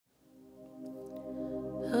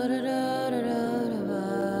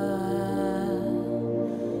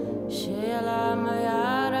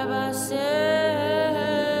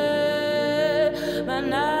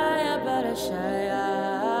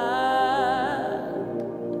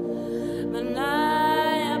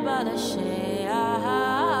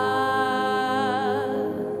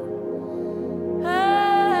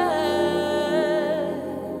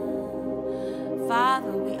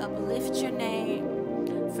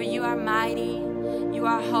For you are mighty, you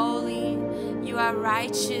are holy, you are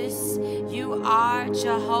righteous, you are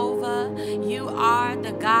Jehovah, you are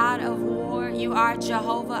the God of war, you are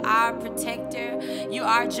Jehovah our protector, you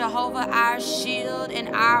are Jehovah our shield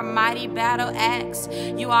and our mighty battle axe,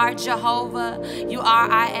 you are Jehovah, you are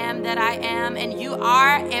I am that I am, and you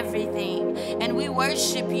are everything, and we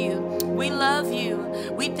worship you. We love you.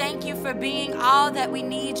 We thank you for being all that we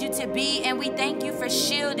need you to be, and we thank you for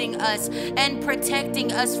shielding us and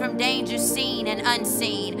protecting us from danger seen and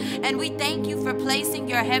unseen. And we thank you for placing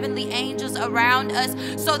your heavenly angels around us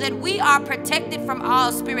so that we are protected from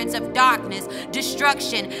all spirits of darkness,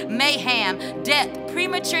 destruction, mayhem, death,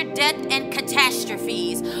 premature death, and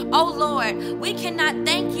catastrophes. Oh Lord, we cannot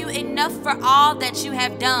thank you enough for all that you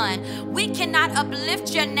have done. We cannot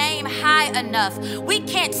uplift your name high enough. We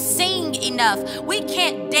can't sing enough. We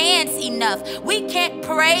can't dance enough. We can't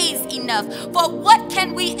praise enough. For what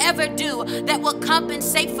can we ever do that will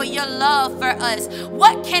compensate for your love for us?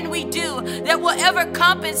 What can we do that will ever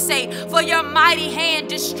compensate for your mighty hand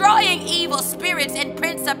destroying evil spirits and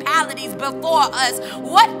principalities before us?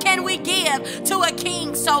 What can we give to a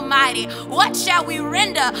king so mighty? What shall we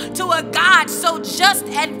render to a God so just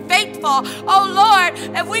and faithful? Oh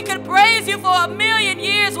Lord, if we could praise you for 1,000,000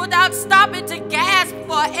 years without stopping to gasp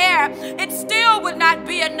for air, it still would not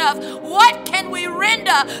be enough. What can we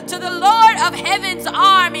render to the Lord of heaven's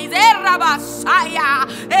armies?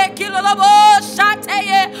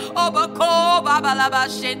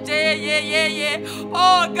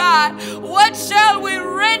 Oh God, what shall we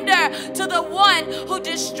render to the one who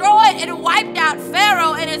destroyed and wiped out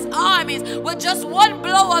Pharaoh and his armies with just one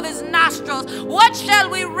blow of his nostrils? What shall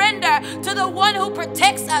we render to the one who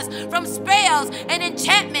protects us from spells and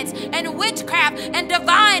enchantments and witchcraft and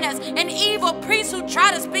diviners and evil priests who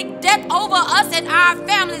try to speak death over us and our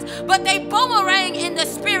families, but they boomerang in the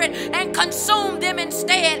spirit and consume them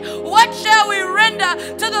instead? What shall we render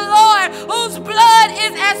to the Lord whose blood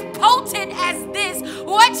is as potent as this?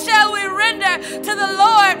 What shall we render to the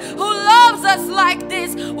Lord who loves us like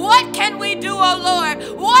this? What can we do, oh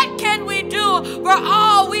Lord? What can we do? For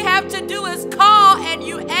all we have to do is call and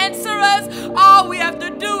you answer us. All we have to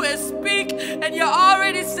do is speak and you're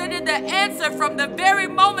already sending the answer from the very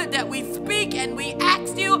moment that we speak and we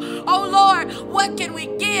ask you. Oh Lord, what can we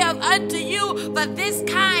give unto you for this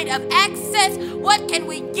kind of access? What can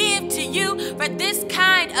we give to you for this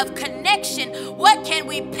kind of connection? What can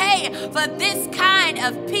we pay for this kind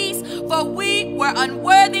of peace? For we were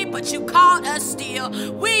unworthy, but you called us still.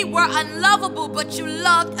 We were unlovable, but you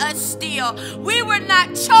loved us still. We were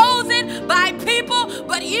not chosen by people,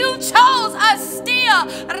 but you chose us still.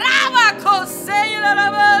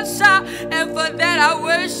 And for that I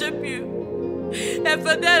worship you. And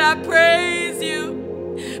for that I praise you.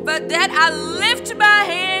 For that I lift my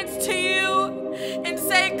hands to you and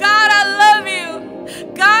say, God, I love you.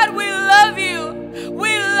 God, we love you.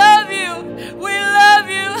 We love you. We love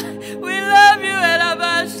you. We love you.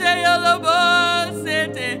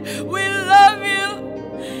 We love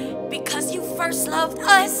you because you first loved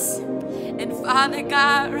us. And Father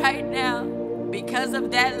God, right now, because of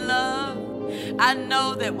that love, I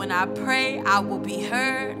know that when I pray, I will be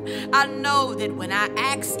heard. I know that when I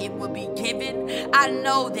ask, it will be given. I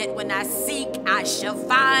know that when I seek, I shall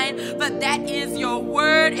find. But that is your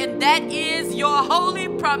word and that is your holy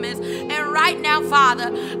promise. And right now,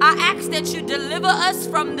 Father, I ask that you deliver us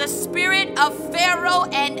from the spirit of Pharaoh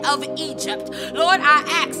and of Egypt. Lord, I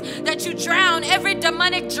ask that you drown every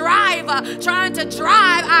demonic driver trying to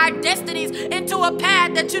drive our destinies into a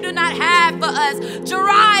path that you do not have for us.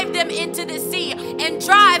 Drive them into the sea and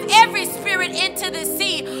drive every spirit into the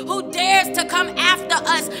sea who dares to come after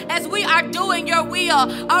us as we are doing your will.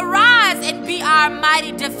 Arise and be our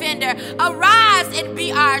mighty defender. Arise and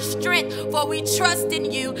be our strength, for we trust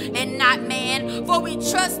in you and not man, for we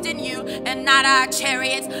trust in you and not our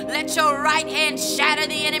chariots. Let your right hand shatter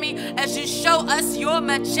the enemy as you show us your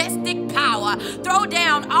majestic power. Throw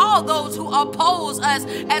down all those who oppose us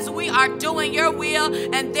as we are doing your will,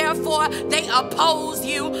 and therefore they oppose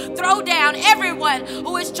you. Throw down everyone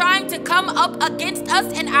who is trying to come up against us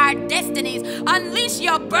and our destinies. Unleash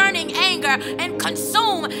your burning anger and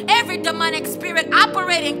consume every demonic spirit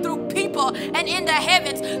operating through people and in the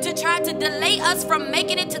heavens to try to delay us from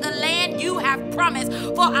making it to the land you have promised.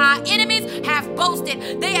 For our enemies have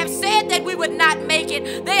boasted. They have said that we would not make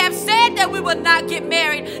it. They have said that we would not get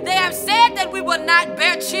married. They have said that we would not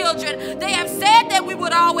bear children. They have said that we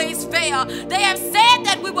would always fail. They have said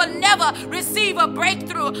that we will never receive a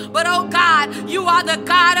breakthrough. But oh God, you are the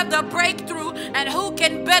God of the breakthrough. And who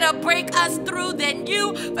can better break us through than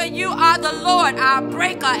you? For you are the Lord, our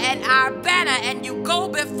breaker and our banner. And you go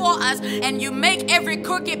before us and you make every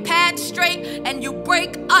crooked path straight and you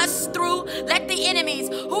break us through. Let the enemies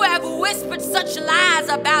who have whispered such lies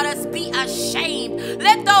about us be ashamed.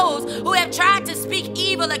 Let those who have tried to speak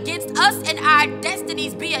evil against us and our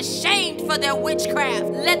destinies be ashamed for their witchcraft.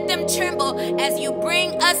 Let them tremble as you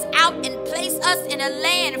bring us out and place us in a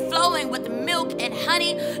land flowing with milk and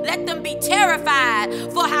honey. Let them be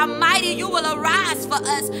terrified for how mighty you will arise for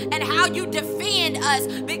us and how you defend us,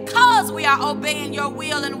 because we are obeying your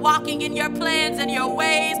will and walking in your plans and your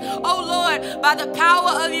ways. Oh Lord, by the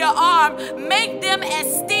power of your arm, make them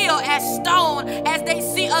as still as stone as they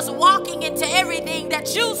see us walking into everything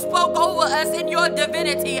that you spoke over us in your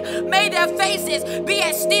divinity. May their faces be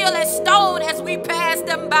as still as stone as we pass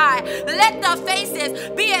them by. Let the faces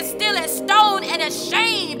be as still as stone and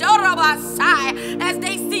ashamed, as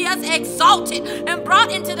they see us exalted and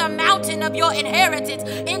brought into the mountain of your inheritance,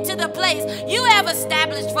 into the place you have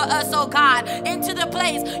established for us, oh God, into the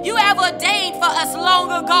place you have ordained for us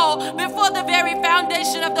long ago, before the very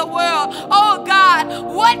foundation of the world. Oh God,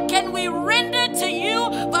 what can we render to you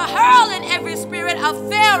for hurling every spirit of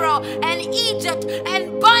Pharaoh and Egypt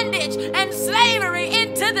and bondage and slavery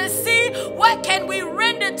into the sea? What can we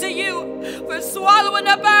render to you for swallowing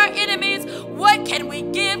up our enemies? What can we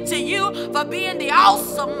give to you for being the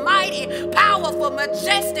awesome, mighty, powerful,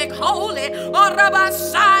 majestic, holy,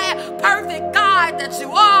 perfect God that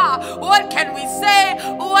you are? What can we say?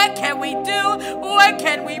 What can we do? What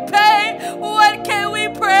can we pay? What can we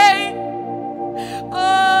pray?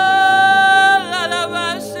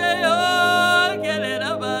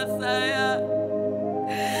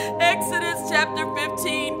 Exodus chapter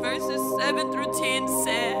 15 verses 7 through 10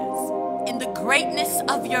 says, in the greatness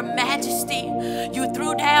of your majesty, you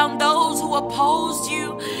threw down those who opposed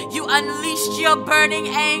you. You unleashed your burning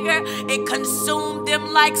anger. It consumed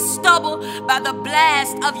them like stubble by the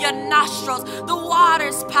blast of your nostrils. The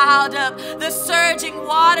waters piled up. The surging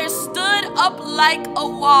waters stood up like a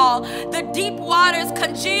wall. The deep waters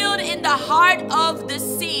congealed in the heart of the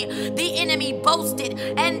sea. The enemy boasted,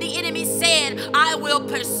 and the enemy said, I will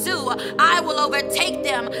pursue. I will overtake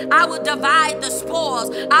them. I will divide the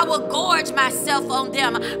spoils. I will gorge myself on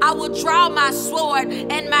them. I will draw my sword,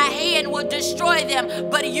 and my hand will destroy them.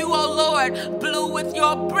 But you, O Lord, blew with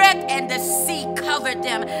your breath, and the sea covered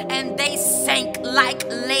them, and they sank like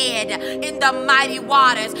lead in the mighty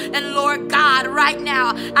waters. And Lord God, right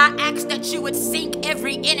now, I ask that you would sink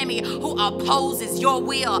every enemy who opposes your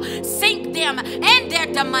will. Sink them and their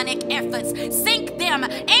demonic efforts. Sink them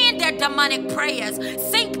and their demonic prayers.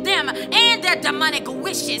 Sink them and their demonic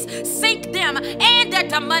wishes. Sink them and their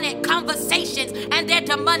demonic conversations and their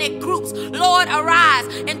demonic groups. Lord, arise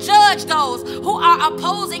and judge those who are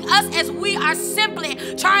opposing us as we are simply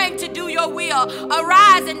trying to do your will.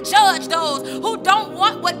 Arise and judge those who don't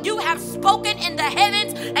want what you have spoken in the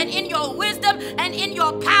heavens and in your wisdom and in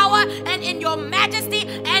your power and in your majesty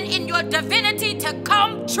and in your divinity to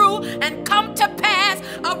come true and come to pass.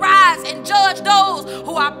 Arise and judge those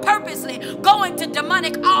who are purposely going to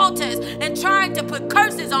demonic altars and trying to put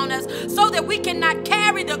curses on us so that we cannot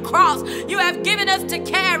carry the cross you have given us to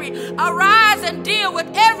carry. Arise and deal with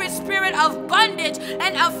every spirit of bondage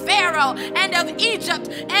and of Pharaoh and of Egypt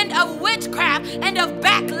and of witchcraft and of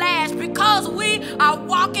backlash, because we are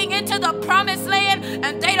walking into the promised land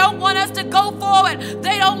and they don't want us to go forward.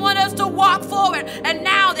 They don't want us to walk forward. And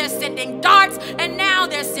now they're sending darts, and now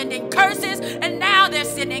they're sending curses, and now they're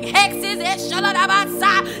sending hexes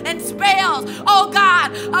and spells. Oh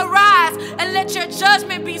God, arise and let your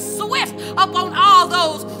judgment be swift upon all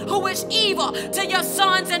those who wish evil to your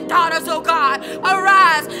sons and daughters, oh God.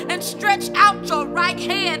 Arise and stretch out your right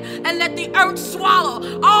hand and let the earth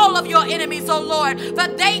swallow all of your enemies, oh Lord, for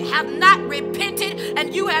they have not repented,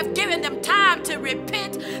 and you have given them time to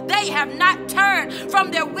repent. They have not turned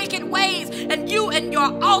from their wicked ways, and you in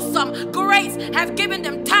your awesome grace have given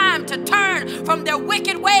them time to turn from their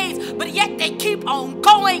wicked ways, but yet they keep on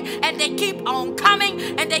going and they keep on coming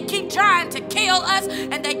and they keep trying to kill us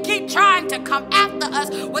and they keep trying to come after us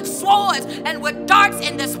with swords and with darts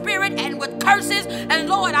in the spirit and with curses. And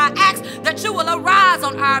Lord, I ask that you will arise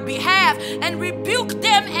on our behalf and rebuke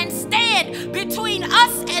them and stand between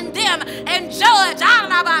us and them and judge.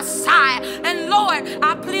 And Lord,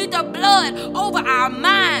 I plead the blood over our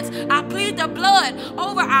minds. I plead the blood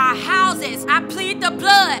over our houses. I plead the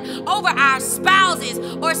blood over our spouses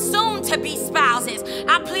or soon to be spouses.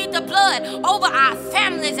 I plead the blood over our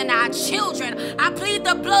families and our children. I plead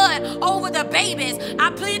the blood over the babies.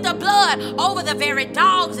 I plead the blood over the very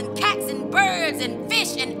dogs and cats and birds and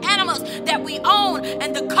fish and animals that we own,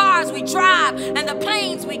 and the cars we drive and the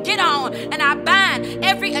planes we get on. And I bind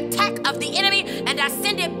every attack of the enemy, and I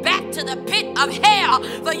send it back to the pit of hell.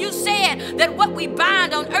 For you said that what we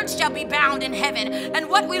bind on earth shall be bound in heaven, and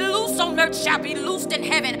what we loose on earth shall be loosed in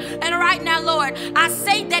heaven. And right now, Lord, I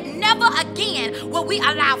say that never again will we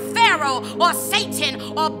allow Pharaoh or Satan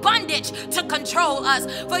or bondage to control us.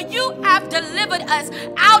 For you have delivered us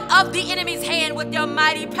out of the enemy's hand with your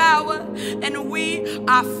mighty power, and we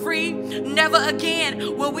are free. Never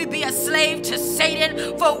again will we be a slave to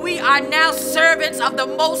Satan, for we are now servants of the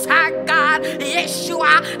Most High God,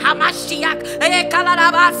 Yeshua HaMashiach.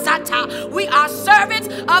 We are servants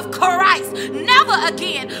of Christ. Never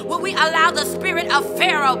again will we allow the spirit of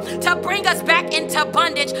Pharaoh to bring us back into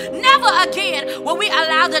bondage. Never again will we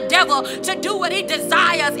allow the devil to do what he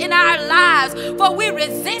desires in our lives, for we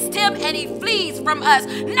resist him and he flees from us.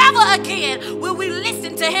 Never again will we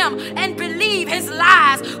listen to him and believe his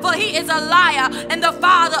lies, for he is a liar and the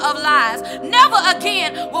father of lies. Never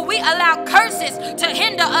again will we allow curses to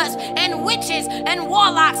hinder us and witches and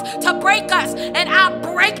warlocks to break us. And I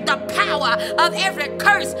break the power of every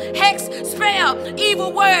curse, hex, spell,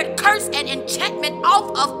 evil word, curse, and enchantment off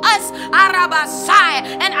of us, Arabasai,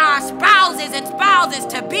 and our spouses and spouses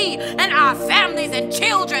to be, and our families and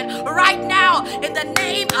children right now in the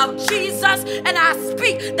name of Jesus. And I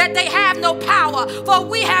speak that they have no power, for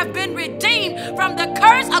we have been redeemed from the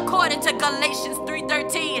curse according to Galatians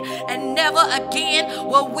 3:13. And never again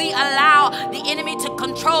will we allow the enemy to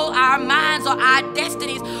control our minds or our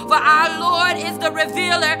destinies, for our Lord is the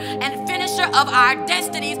revealer and finisher of our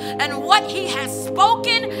destinies, and what he has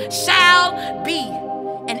spoken shall be,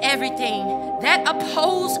 and everything that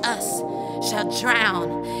oppose us shall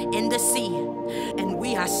drown in the sea. And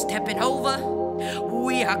we are stepping over,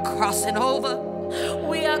 we are crossing over,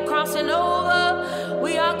 we are crossing over,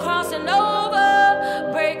 we are crossing over.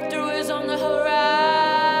 Breakthrough is on the horizon.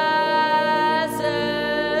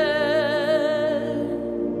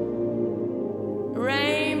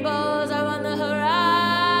 Rainbows are on the horizon.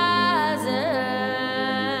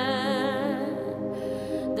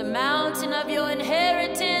 The mountain of your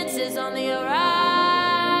inheritance is on the horizon.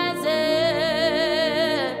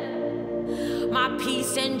 My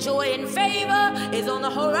peace and joy and favor is on the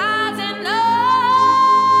horizon. No.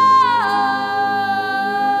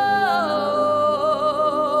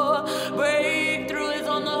 Breakthrough is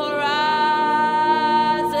on the horizon.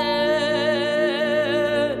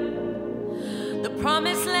 The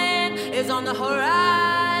promised land is on the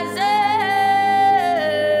horizon.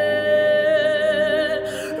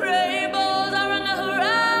 Rainbows are on the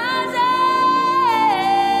horizon.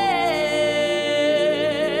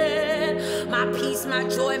 My peace, my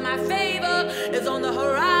joy, my favor is on the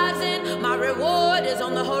horizon. My reward is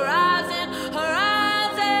on the horizon.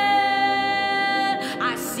 Horizon,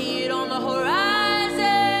 I see it on the horizon.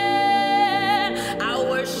 I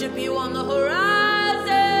worship you on the horizon.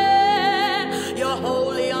 You're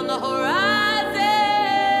holy on the horizon.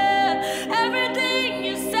 Everything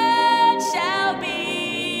you said shall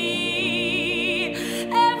be.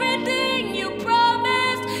 Everything you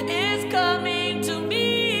promised is coming to me.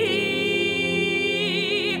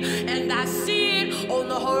 And I see it on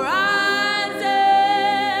the horizon.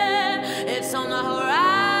 It's on the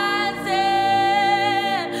horizon.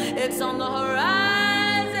 It's on the horizon.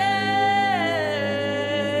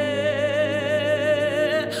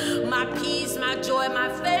 My peace, my joy, my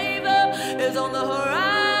favor is on the horizon.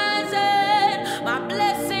 My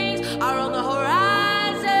blessings are on the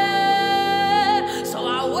horizon. So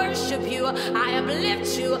I worship you, I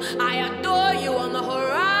uplift you, I adore you on the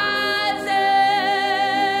horizon.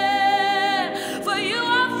 For you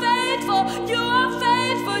are faithful, you are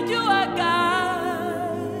faithful, you are God.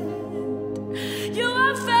 You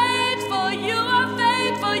are faithful, you are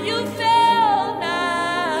faithful, you fail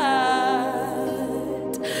not.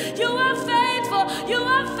 You are faithful, you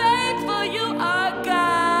are faithful, you are God.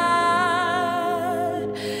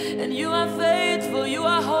 And you are faithful, you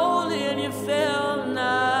are holy, and you fail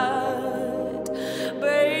not.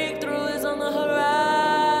 Breakthrough is on the horizon.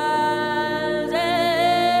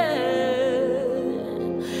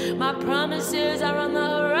 My promises are on the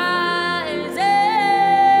horizon.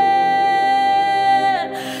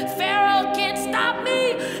 Pharaoh can't stop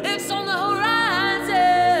me, it's on the horizon.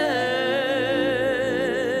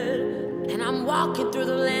 And I'm walking through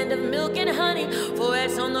the land of milk and honey, for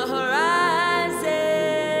it's on the horizon.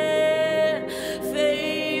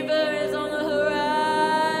 Favor is on the horizon.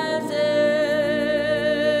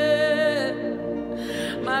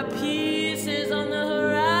 My peace is on the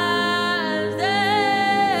horizon.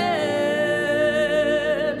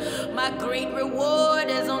 great reward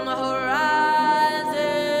is on the horizon.